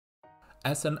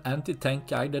as an anti-tank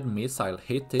guided missile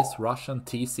hit this Russian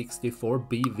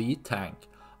T-64BV tank,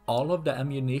 all of the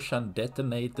ammunition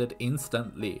detonated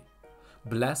instantly,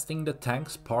 blasting the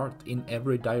tank's part in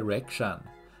every direction.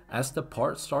 As the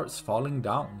part starts falling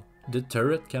down, the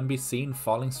turret can be seen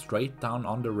falling straight down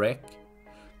on the wreck,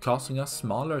 causing a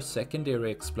smaller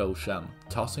secondary explosion,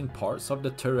 tossing parts of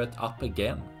the turret up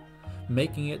again,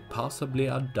 making it possibly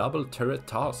a double turret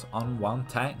toss on one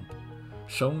tank,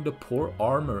 showing the poor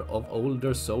armor of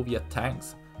older Soviet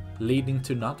tanks, leading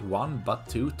to not one but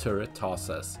two turret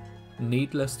tosses.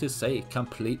 Needless to say,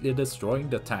 completely destroying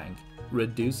the tank,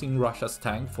 reducing Russia's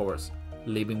tank force,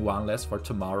 leaving one less for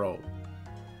tomorrow.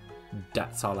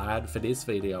 That's all I had for this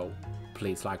video.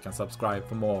 Please like and subscribe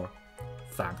for more.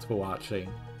 Thanks for watching.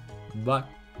 Bye.